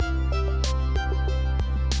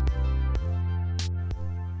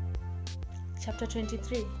Chapter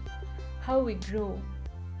 23. How we grow.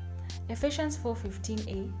 Ephesians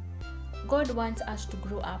 4:15a. God wants us to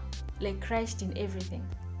grow up like Christ in everything.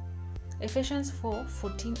 Ephesians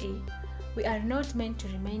 4:14a. We are not meant to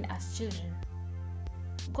remain as children.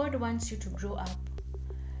 God wants you to grow up.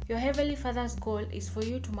 Your Heavenly Father's goal is for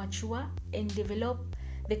you to mature and develop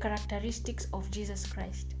the characteristics of Jesus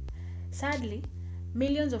Christ. Sadly,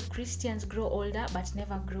 millions of Christians grow older but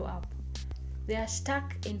never grow up. They are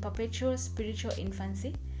stuck in perpetual spiritual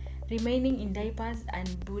infancy, remaining in diapers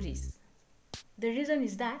and booties. The reason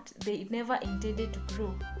is that they never intended to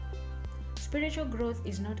grow. Spiritual growth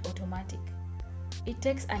is not automatic. It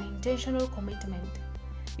takes an intentional commitment.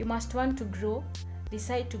 You must want to grow,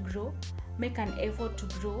 decide to grow, make an effort to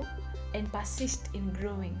grow, and persist in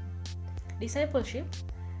growing. Discipleship,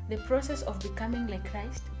 the process of becoming like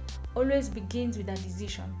Christ, always begins with a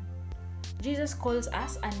decision. Jesus calls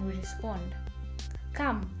us and we respond.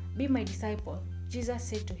 "Come, be my disciple," Jesus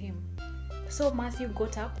said to him. So Matthew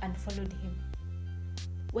got up and followed him.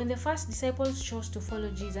 When the first disciples chose to follow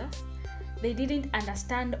Jesus, they didn't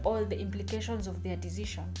understand all the implications of their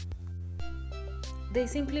decision. They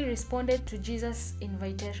simply responded to Jesus'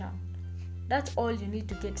 invitation. That's all you need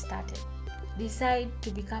to get started. Decide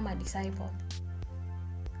to become a disciple.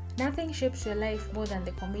 Nothing shapes your life more than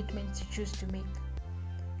the commitments you choose to make.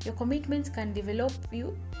 Your commitments can develop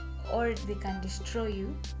you or they can destroy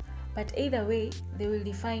you, but either way, they will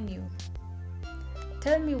define you.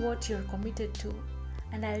 Tell me what you're committed to,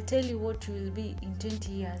 and I'll tell you what you will be in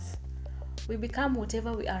 20 years. We become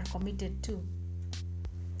whatever we are committed to.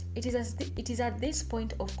 It is at this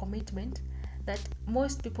point of commitment that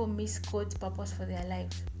most people miss God's purpose for their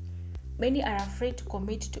lives. Many are afraid to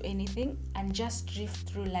commit to anything and just drift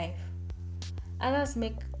through life. Others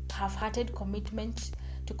make half-hearted commitments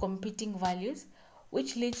to competing values,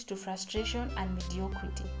 which leads to frustration and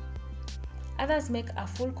mediocrity. Others make a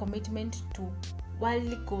full commitment to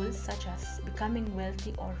worldly goals such as becoming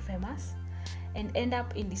wealthy or famous and end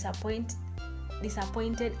up in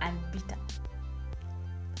disappointed and bitter.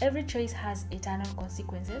 Every choice has eternal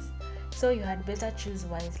consequences, so you had better choose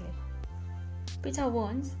wisely. Peter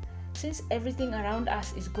warns, since everything around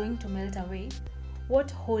us is going to melt away, what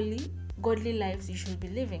holy, godly lives you should be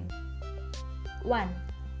living. 1.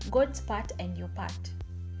 God's part and your part.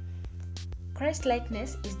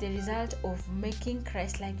 Christ-likeness is the result of making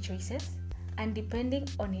Christ-like choices and depending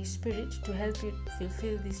on His Spirit to help you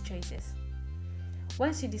fulfill these choices.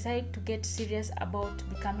 Once you decide to get serious about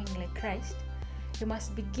becoming like Christ, you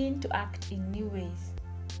must begin to act in new ways.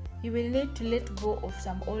 You will need to let go of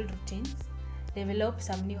some old routines, develop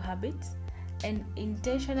some new habits, and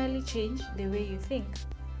intentionally change the way you think.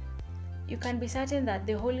 You can be certain that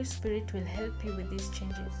the Holy Spirit will help you with these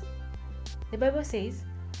changes. The Bible says,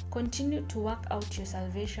 "Continue to work out your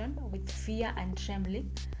salvation with fear and trembling,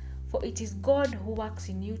 for it is God who works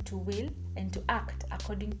in you to will and to act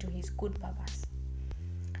according to His good purpose."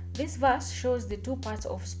 This verse shows the two parts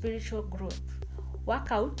of spiritual growth: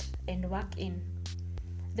 work out and work in.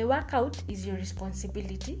 The work out is your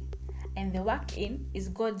responsibility, and the work in is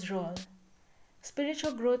God's role.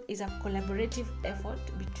 Spiritual growth is a collaborative effort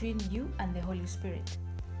between you and the Holy Spirit.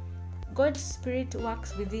 God's Spirit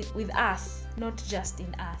works with us, not just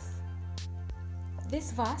in us.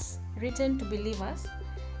 This verse, written to believers,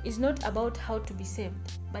 is not about how to be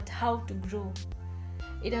saved, but how to grow.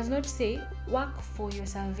 It does not say, work for your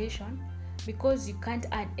salvation, because you can't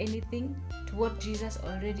add anything to what Jesus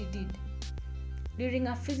already did. During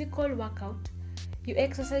a physical workout, you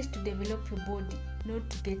exercise to develop your body, not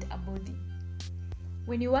to get a body.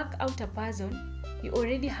 When you work out a person, you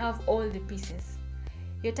already have all the pieces.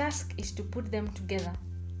 Your task is to put them together.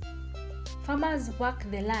 Farmers work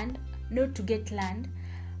the land not to get land,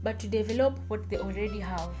 but to develop what they already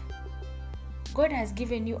have. God has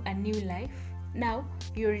given you a new life. Now,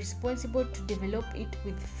 you're responsible to develop it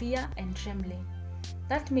with fear and trembling.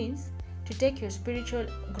 That means to take your spiritual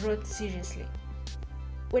growth seriously.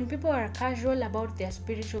 When people are casual about their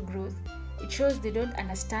spiritual growth, it shows they don't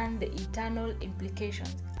understand the eternal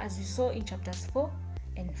implications, as we saw in chapters 4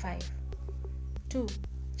 and 5. 2.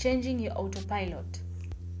 Changing your autopilot.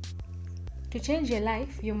 To change your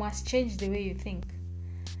life, you must change the way you think.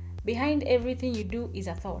 Behind everything you do is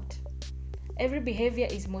a thought. Every behavior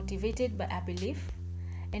is motivated by a belief,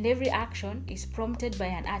 and every action is prompted by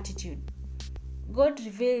an attitude. God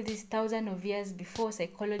revealed this thousands of years before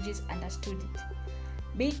psychologists understood it.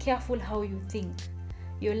 Be careful how you think.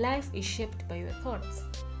 Your life is shaped by your thoughts.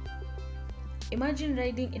 Imagine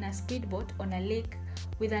riding in a speedboat on a lake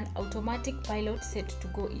with an automatic pilot set to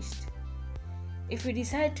go east. If you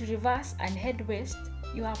decide to reverse and head west,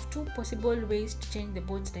 you have two possible ways to change the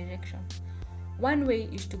boat's direction. One way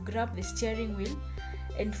is to grab the steering wheel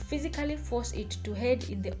and physically force it to head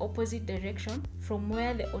in the opposite direction from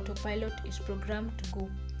where the autopilot is programmed to go.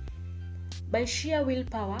 By sheer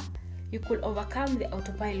willpower, you could overcome the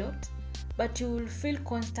autopilot, but you will feel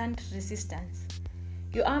constant resistance.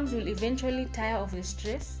 Your arms will eventually tire of the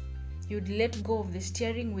stress, you'd let go of the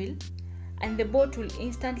steering wheel, and the boat will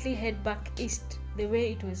instantly head back east the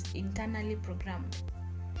way it was internally programmed.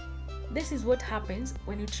 This is what happens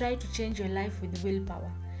when you try to change your life with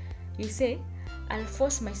willpower. You say, I'll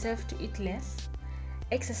force myself to eat less,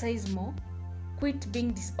 exercise more, quit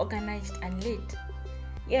being disorganized and late.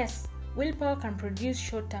 Yes, willpower can produce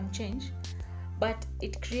short-term change, but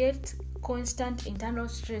it creates constant internal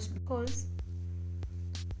stress because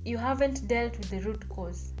you haven't dealt with the root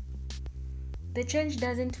cause. The change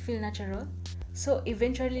doesn't feel natural, so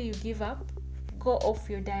eventually you give up, go off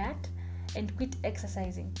your diet, and quit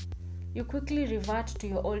exercising. You quickly revert to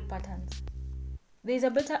your old patterns. There is a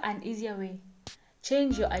better and easier way.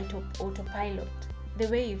 Change your autopilot, the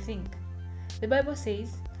way you think. The Bible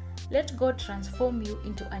says, let God transform you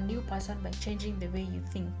into a new person by changing the way you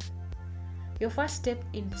think. Your first step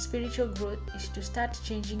in spiritual growth is to start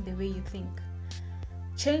changing the way you think.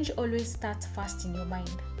 Change always starts first in your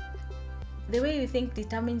mind. The way you think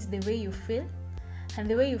determines the way you feel, and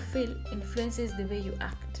the way you feel influences the way you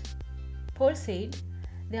act. Paul said,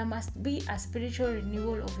 there must be a spiritual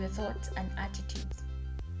renewal of your thoughts and attitudes.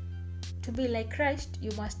 To be like Christ, you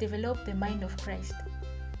must develop the mind of Christ.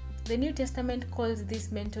 The New Testament calls this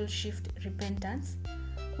mental shift repentance,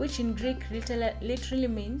 which in Greek literally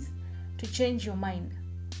means to change your mind.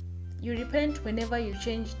 You repent whenever you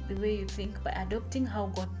change the way you think by adopting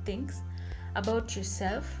how God thinks about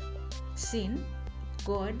yourself, sin,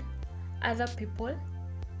 God, other people,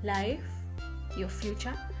 life, your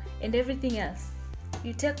future, and everything else.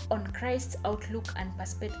 You take on Christ's outlook and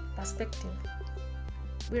perspective.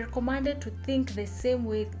 We are commanded to think the same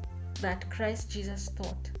way that Christ Jesus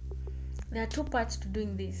thought. There are two parts to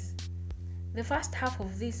doing this. The first half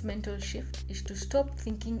of this mental shift is to stop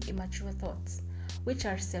thinking immature thoughts, which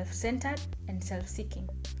are self-centered and self-seeking.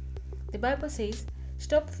 The Bible says,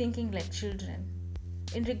 stop thinking like children.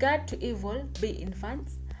 In regard to evil, be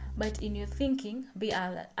infants, but in your thinking, be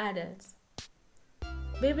adults.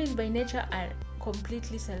 Babies by nature are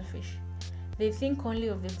completely selfish. They think only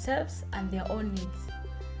of themselves and their own needs.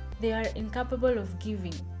 They are incapable of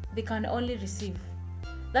giving. They can only receive.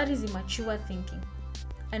 That is immature thinking.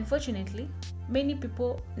 Unfortunately, many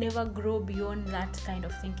people never grow beyond that kind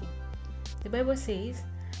of thinking. The Bible says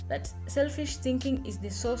that selfish thinking is the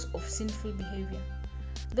source of sinful behavior.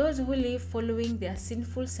 Those who live following their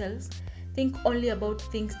sinful selves think only about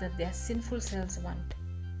things that their sinful selves want.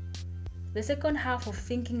 The second half of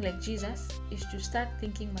thinking like Jesus is to start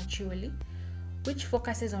thinking maturely, which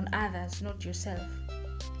focuses on others, not yourself.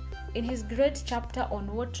 In his great chapter on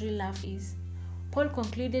what real love is, Paul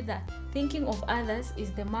concluded that thinking of others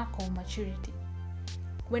is the mark of maturity.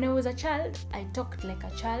 When I was a child, I talked like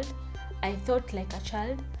a child, I thought like a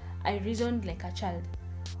child, I reasoned like a child.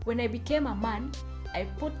 When I became a man, I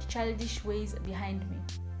put childish ways behind me.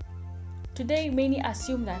 Today, many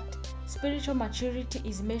assume that spiritual maturity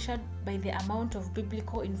is measured by the amount of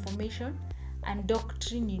biblical information and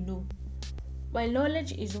doctrine you know. While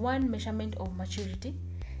knowledge is one measurement of maturity,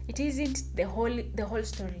 it isn't the whole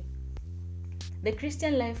story. The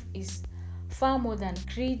Christian life is far more than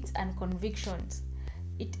creeds and convictions.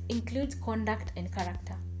 It includes conduct and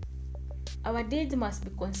character. Our deeds must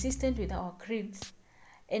be consistent with our creeds,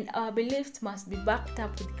 and our beliefs must be backed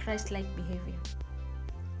up with Christ-like behavior.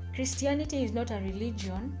 Christianity is not a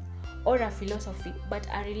religion or a philosophy, but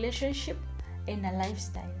a relationship and a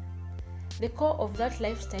lifestyle. The core of that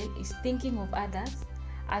lifestyle is thinking of others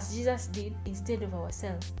as Jesus did instead of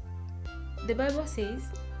ourselves. The Bible says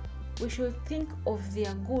we should think of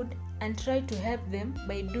their good and try to help them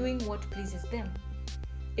by doing what pleases them.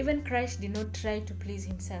 Even Christ did not try to please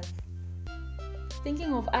himself.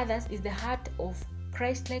 Thinking of others is the heart of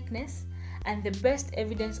Christ-likeness and the best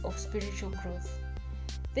evidence of spiritual growth.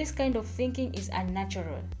 This kind of thinking is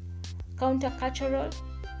unnatural, countercultural,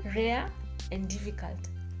 rare, and difficult.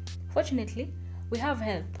 Fortunately, we have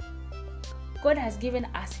help. God has given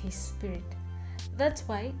us His Spirit. That's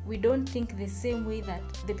why we don't think the same way that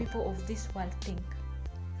the people of this world think.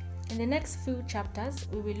 In the next few chapters,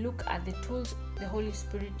 we will look at the tools the Holy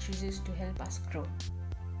Spirit chooses to help us grow.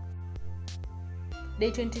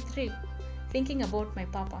 Day 23. Thinking about my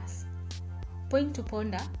purpose. Point to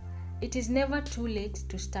ponder. It is never too late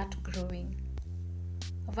to start growing.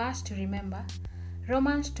 Verse to remember.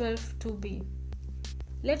 Romans 12:2b.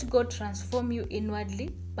 Let God transform you inwardly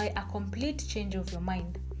by a complete change of your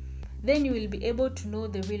mind. Then you will be able to know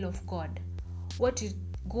the will of God, what is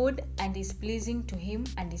good and is pleasing to Him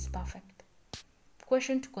and is perfect.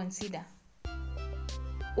 Question to consider.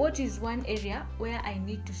 What is one area where I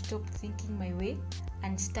need to stop thinking my way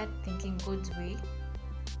and start thinking God's way?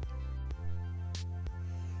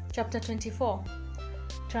 Chapter 24.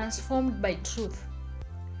 Transformed by truth.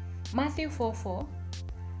 Matthew 4:4.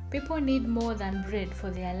 People need more than bread for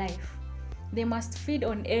their life. They must feed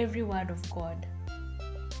on every word of God.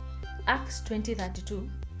 Acts 20:32.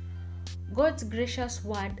 God's gracious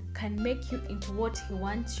word can make you into what He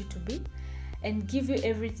wants you to be and give you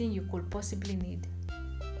everything you could possibly need.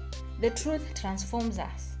 The truth transforms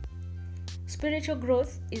us. Spiritual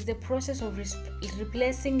growth is the process of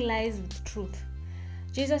replacing lies with truth.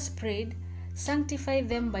 Jesus prayed, "Sanctify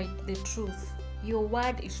them by the truth. Your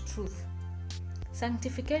word is truth."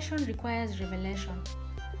 Sanctification requires revelation.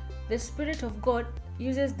 The Spirit of God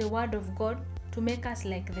uses the Word of God to make us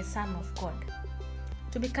like the Son of God.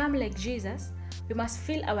 To become like Jesus, we must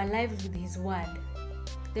fill our lives with His Word.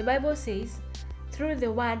 The Bible says, through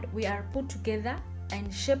the Word we are put together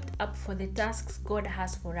and shaped up for the tasks God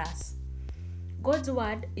has for us. God's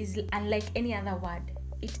Word is unlike any other word.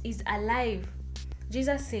 It is alive.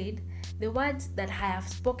 Jesus said, "The words that I have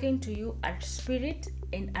spoken to you are spirit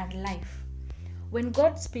and are life." When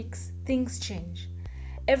God speaks, things change.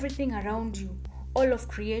 Everything around you, all of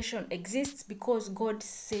creation exists because God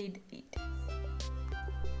said it.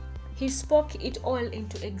 He spoke it all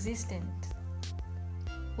into existence.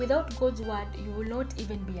 Without God's word, you will not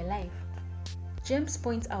even be alive. James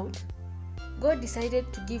points out, God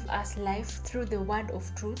decided to give us life through the word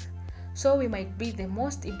of truth, so we might be the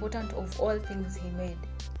most important of all things He made.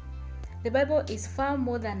 The Bible is far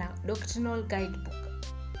more than a doctrinal guidebook.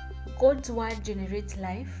 God's word generates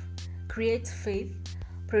life, creates faith,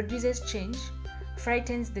 produces change,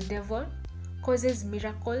 frightens the devil, causes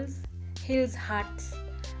miracles, heals hearts,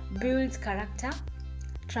 builds character,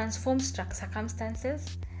 transforms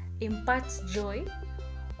circumstances, imparts joy,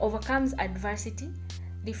 overcomes adversity,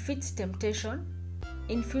 defeats temptation,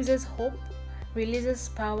 infuses hope, releases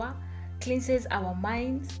power, cleanses our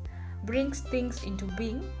minds, brings things into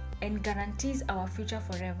being, and guarantees our future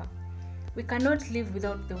forever. We cannot live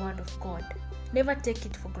without the Word of God. Never take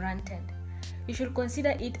it for granted. You should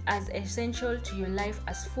consider it as essential to your life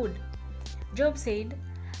as food. Job said,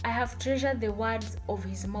 "I have treasured the words of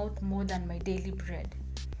His mouth more than my daily bread."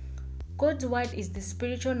 God's word is the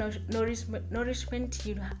spiritual nourishment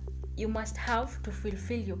you must have to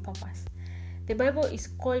fulfill your purpose. The Bible is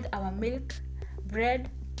called our milk, bread,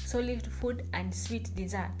 solid food, and sweet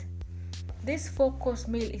dessert. This 4-course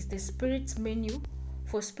meal is the Spirit's menu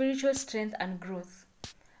for spiritual strength and growth.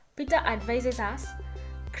 Peter advises us,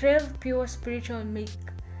 crave pure spiritual milk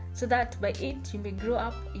so that by it you may grow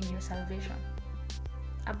up in your salvation.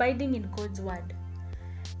 Abiding in God's word.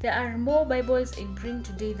 There are more Bibles in print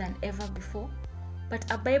today than ever before,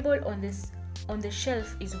 but a Bible on the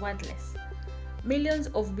shelf is worthless. Millions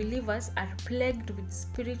of believers are plagued with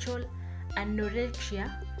spiritual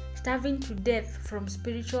anorexia, starving to death from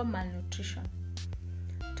spiritual malnutrition.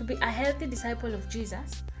 To be a healthy disciple of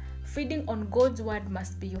Jesus, feeding on God's word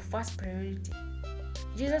must be your first priority.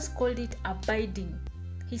 Jesus called it abiding.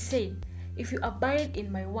 He said, "If you abide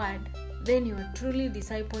in my word, then you are truly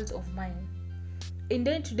disciples of mine." In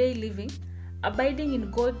day-to-day living, abiding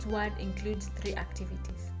in God's word includes 3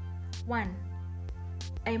 activities. 1.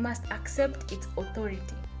 I must accept its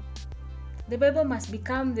authority. The Bible must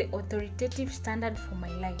become the authoritative standard for my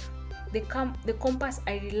life, the compass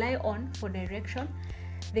I rely on for direction,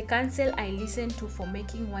 the counsel I listen to for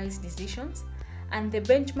making wise decisions, and the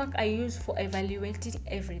benchmark I use for evaluating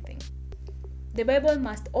everything. The Bible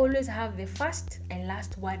must always have the first and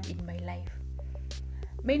last word in my life.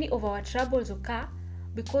 Many of our troubles occur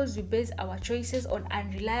because we base our choices on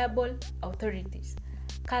unreliable authorities.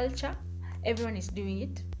 Culture, everyone is doing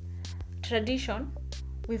it. Tradition,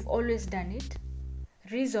 we've always done it.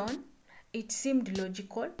 Reason, it seemed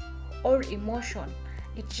logical. Or emotion,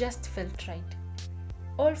 it just felt right.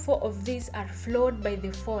 All 4 of these are flawed by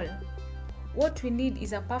the fall. What we need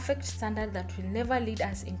is a perfect standard that will never lead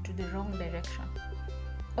us into the wrong direction.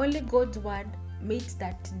 Only God's word meets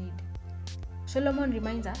that need. Solomon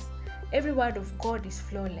reminds us, every word of God is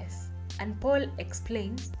flawless. And Paul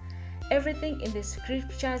explains, everything in the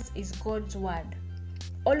scriptures is God's word.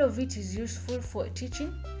 All of it is useful for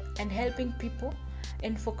teaching and helping people,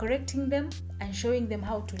 and for correcting them and showing them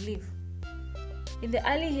how to live. In the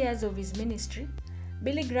early years of his ministry,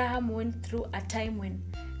 Billy Graham went through a time when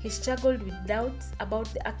he struggled with doubts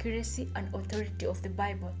about the accuracy and authority of the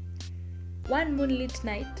Bible. One moonlit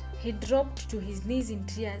night, he dropped to his knees in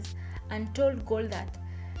tears and told God that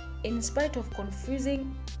in spite of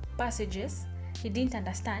confusing passages he didn't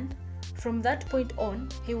understand, from that point on,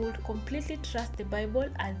 he would completely trust the Bible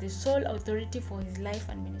as the sole authority for his life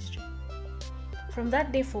and ministry. From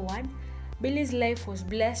that day forward, Billy's life was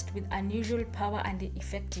blessed with unusual power and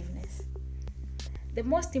effectiveness. The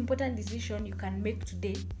most important decision you can make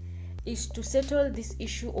today is to settle this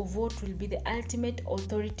issue of what will be the ultimate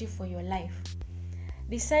authority for your life.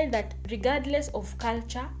 Decide that regardless of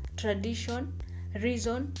culture, tradition,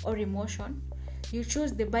 reason, or emotion, you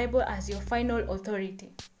choose the Bible as your final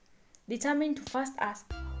authority. Determine to first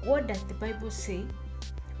ask, what does the Bible say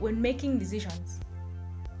when making decisions?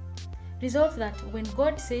 Resolve that when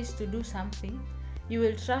God says to do something, you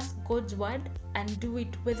will trust God's word and do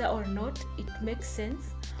it whether or not it makes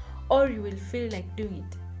sense or you will feel like doing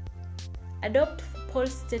it. Adopt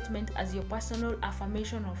Paul's statement as your personal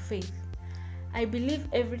affirmation of faith. I believe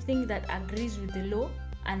everything that agrees with the law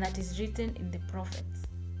and that is written in the prophets.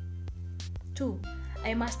 2.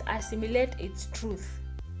 I must assimilate its truth.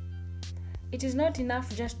 It is not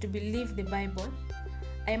enough just to believe the Bible.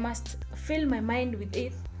 I must fill my mind with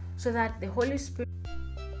it so that the Holy Spirit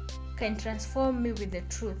can transform me with the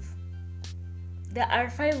truth. There are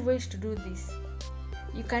 5 ways to do this.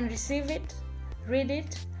 You can receive it, read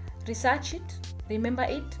it, research it, remember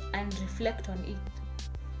it, and reflect on it.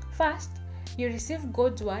 First, you receive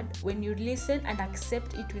God's word when you listen and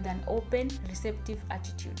accept it with an open, receptive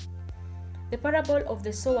attitude. The parable of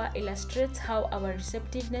the sower illustrates how our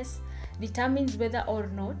receptiveness determines whether or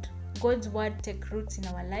not God's word takes roots in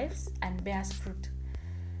our lives and bears fruit.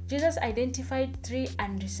 Jesus identified 3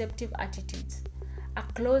 unreceptive attitudes: a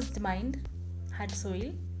closed mind, hard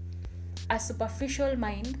soil; a superficial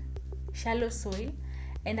mind, shallow soil;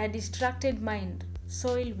 and a distracted mind,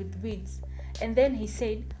 soil with weeds. And then he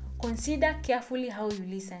said, consider carefully how you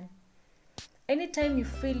listen. Anytime you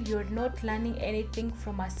feel you're not learning anything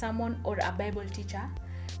from a sermon or a Bible teacher,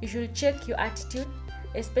 you should check your attitude,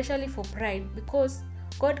 especially for pride, because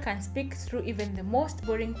God can speak through even the most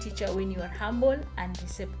boring teacher when you are humble and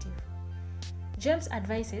receptive. James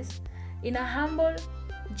advises, in a humble,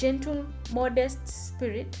 gentle, modest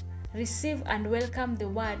spirit, receive and welcome the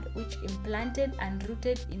word which, implanted and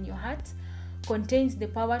rooted in your hearts, contains the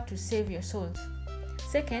power to save your souls.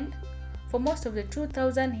 Second, for most of the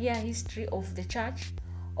 2,000-year history of the church,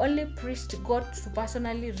 only priests got to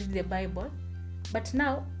personally read the Bible, but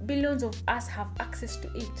now billions of us have access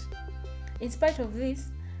to it. In spite of this,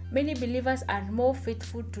 many believers are more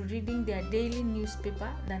faithful to reading their daily newspaper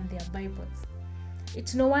than their Bibles.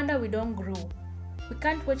 It's no wonder we don't grow. We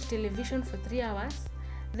can't watch television for 3 hours,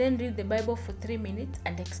 then read the Bible for 3 minutes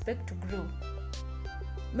and expect to grow.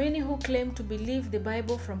 Many who claim to believe the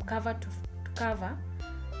Bible from cover to cover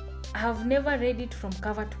have never read it from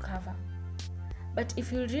cover to cover. But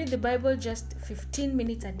if you read the Bible just 15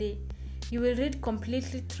 minutes a day, you will read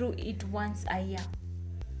completely through it once a year.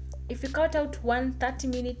 If you cut out one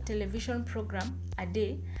 30-minute television program a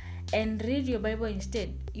day and read your Bible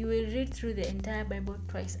instead, you will read through the entire Bible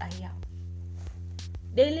twice a year.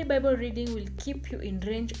 Daily Bible reading will keep you in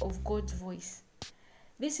range of God's voice.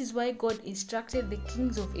 This is why God instructed the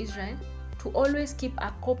kings of Israel to always keep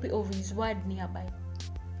a copy of his word nearby.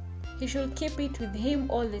 He should keep it with him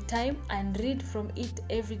all the time and read from it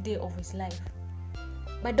every day of his life.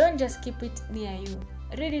 But don't just keep it near you,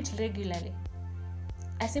 read it regularly.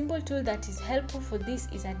 A simple tool that is helpful for this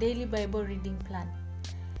is a daily Bible reading plan.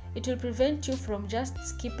 It will prevent you from just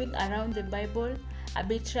skipping around the Bible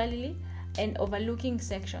arbitrarily and overlooking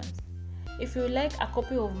sections. If you would like a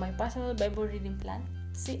copy of my personal Bible reading plan,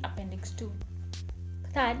 see Appendix 2.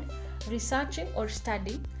 Third, researching or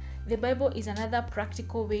studying the Bible is another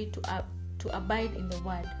practical way to abide in the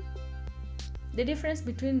Word. The difference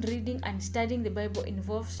between reading and studying the Bible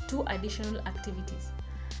involves 2 additional activities: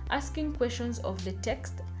 asking questions of the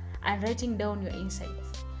text and writing down your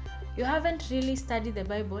insights. You haven't really studied the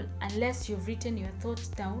Bible unless you've written your thoughts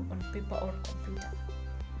down on paper or computer.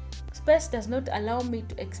 Space does not allow me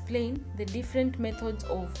to explain the different methods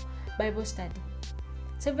of Bible study.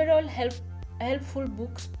 Several helpful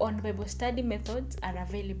books on Bible study methods are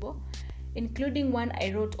available, including one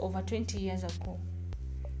I wrote over 20 years ago.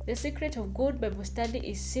 The secret of good Bible study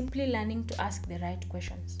is simply learning to ask the right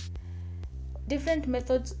questions. Different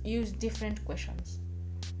methods use different questions.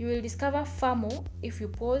 You will discover far more if you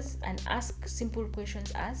pause and ask simple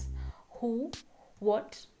questions as who,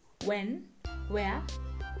 what, when, where,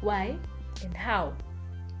 why, and how.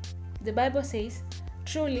 The Bible says,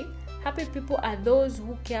 truly, happy people are those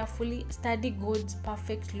who carefully study God's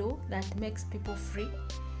perfect law that makes people free,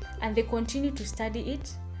 and they continue to study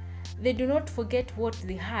it. They do not forget what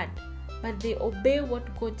they heard, but they obey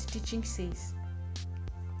what God's teaching says.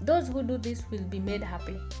 Those who do this will be made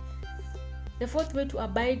happy. The fourth way to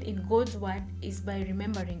abide in God's word is by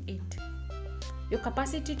remembering it. Your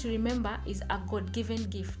capacity to remember is a God-given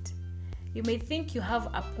gift. You may think you have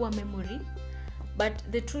a poor memory, but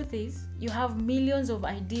the truth is you have millions of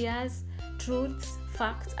ideas, truths,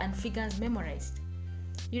 facts, and figures memorized.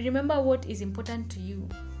 You remember what is important to you.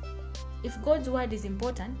 If God's word is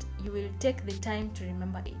important, you will take the time to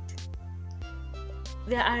remember it.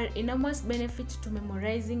 There are enormous benefits to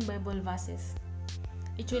memorizing Bible verses.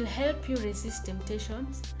 It will help you resist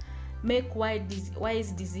temptations, make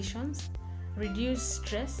wise decisions, reduce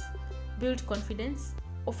stress, build confidence,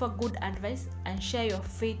 offer good advice, and share your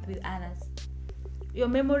faith with others. Your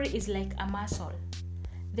memory is like a muscle.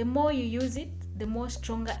 The more you use it, the more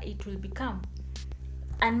stronger it will become.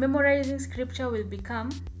 And memorizing scripture will become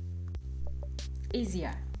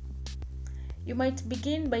easier. You might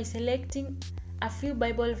begin by selecting a few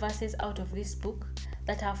Bible verses out of this book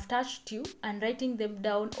that have touched you and writing them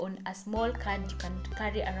down on a small card you can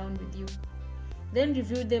carry around with you. Then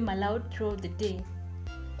review them aloud throughout the day.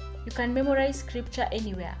 You can memorize scripture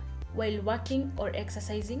anywhere, while working or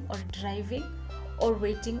exercising or driving or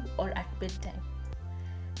waiting or at bedtime.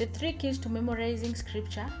 The 3 keys to memorizing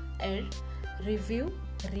scripture are review,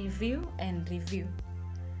 review, and review.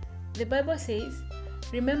 The Bible says,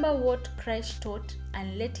 "Remember what Christ taught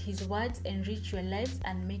and let his words enrich your lives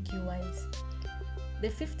and make you wise." The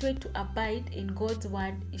 5th way to abide in God's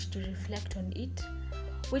word is to reflect on it,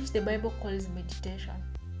 which the Bible calls meditation.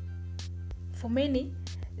 For many,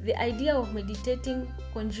 the idea of meditating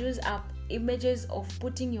conjures up images of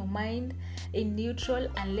putting your mind in neutral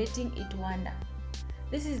and letting it wander.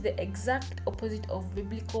 This is the exact opposite of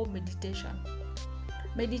biblical meditation.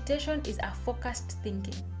 Meditation is a focused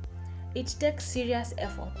thinking. It takes serious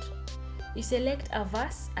effort. You select a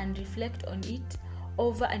verse and reflect on it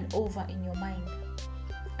over and over in your mind.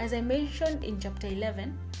 As I mentioned in chapter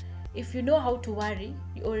 11, if you know how to worry,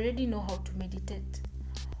 you already know how to meditate.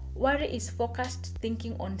 Worry is focused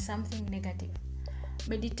thinking on something negative.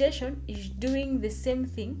 Meditation is doing the same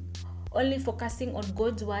thing, only focusing on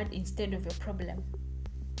God's word instead of your problem.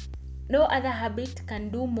 No other habit can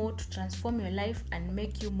do more to transform your life and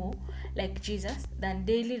make you more like Jesus than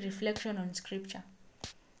daily reflection on scripture.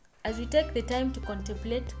 As we take the time to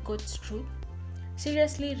contemplate God's truth,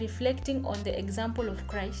 seriously reflecting on the example of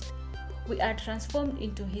Christ, we are transformed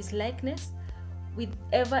into his likeness with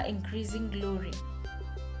ever-increasing glory.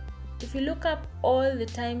 If you look up all the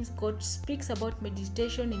times God speaks about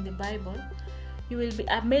meditation in the Bible, you will be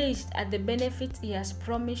amazed at the benefits he has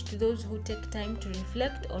promised to those who take time to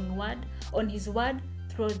reflect on his word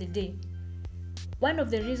throughout the day. One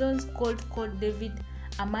of the reasons God called David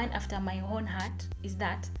a man after my own heart is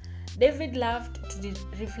that David loved to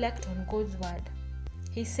reflect on God's word.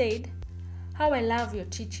 He said, "How I love your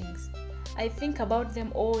teachings. I think about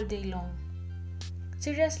them all day long."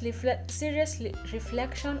 Serious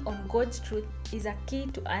reflection on God's truth is a key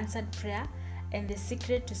to answered prayer and the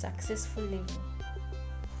secret to successful living.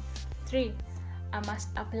 3. I must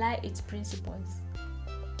apply its principles.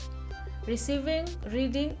 Receiving,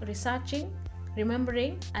 reading, researching,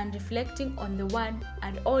 remembering, and reflecting on the word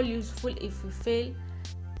are all useless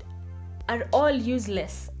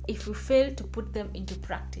if we fail to put them into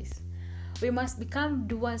practice. We must become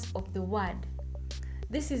doers of the word.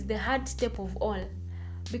 This is the hard step of all,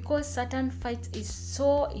 because Satan fights it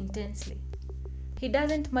so intensely. He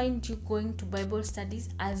doesn't mind you going to Bible studies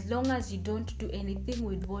as long as you don't do anything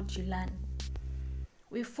with what you learn.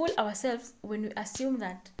 We fool ourselves when we assume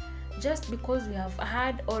that just because we have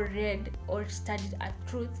heard or read or studied a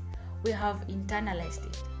truth, we have internalized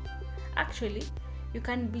it. Actually, you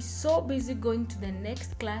can be so busy going to the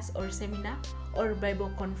next class or seminar or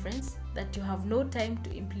Bible conference that you have no time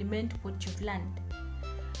to implement what you've learned.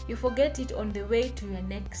 You forget it on the way to your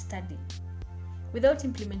next study. Without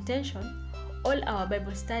implementation, all our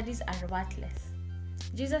Bible studies are worthless.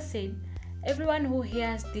 Jesus said, "Everyone who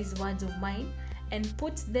hears these words of mine and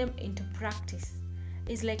puts them into practice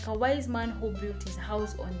is like a wise man who built his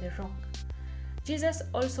house on the rock." Jesus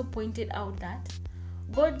also pointed out that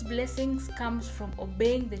God's blessings comes from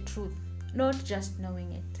obeying the truth, not just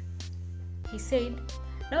knowing it. He said,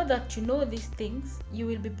 "Now that you know these things, you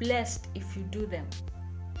will be blessed if you do them."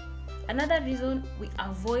 Another reason we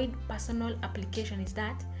avoid personal application is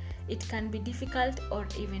that it can be difficult or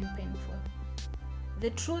even painful. The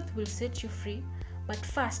truth will set you free, but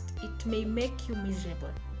first it may make you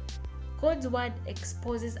miserable. God's word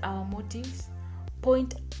exposes our motives,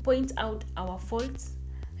 points out our faults,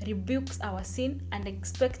 rebukes our sin, and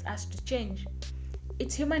expects us to change.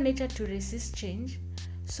 It's human nature to resist change,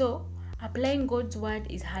 so applying God's word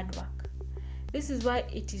is hard work. This is why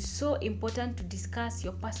it is so important to discuss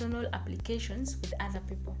your personal applications with other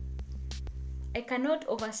people. I cannot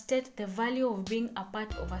overstate the value of being a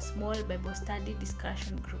part of a small Bible study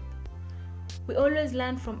discussion group. We always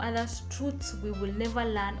learn from others truths we will never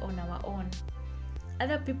learn on our own.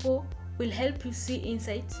 Other people will help you see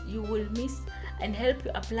insights you will miss and help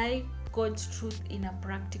you apply God's truth in a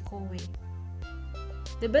practical way.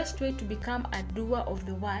 The best way to become a doer of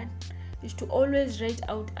the word is to always write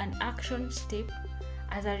out an action step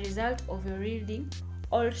as a result of your reading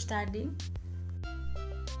or studying,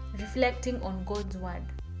 reflecting on God's word.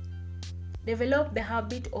 Develop the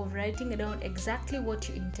habit of writing down exactly what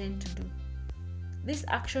you intend to do. This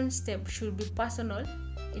action step should be personal,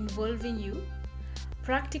 involving you,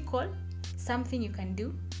 practical, something you can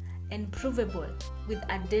do, and provable with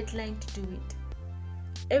a deadline to do it.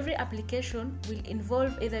 Every application will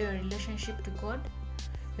involve either your relationship to God,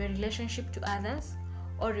 your relationship to others,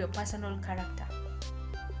 or your personal character.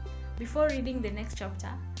 Before reading the next chapter,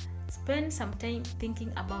 spend some time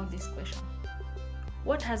thinking about this question.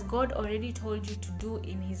 What has God already told you to do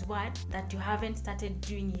in His Word that you haven't started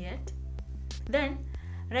doing yet? Then,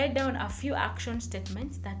 write down a few action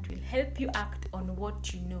statements that will help you act on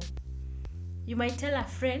what you know. You might tell a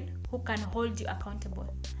friend who can hold you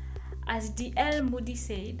accountable. As D.L. Moody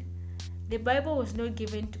said, the Bible was not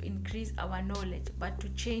given to increase our knowledge, but to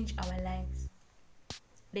change our lives.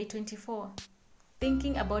 Day 24.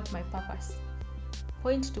 Thinking about my purpose.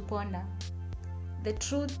 Point to ponder. The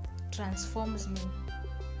truth transforms me.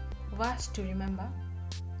 Verse to remember.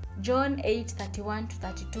 John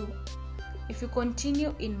 8:31-32. If you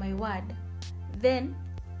continue in my word, then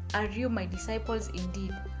are you my disciples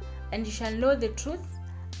indeed, and you shall know the truth,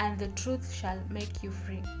 and the truth shall make you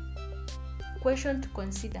free. Question to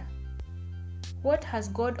consider. What has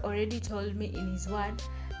God already told me in His Word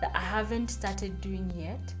that I haven't started doing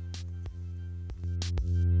yet?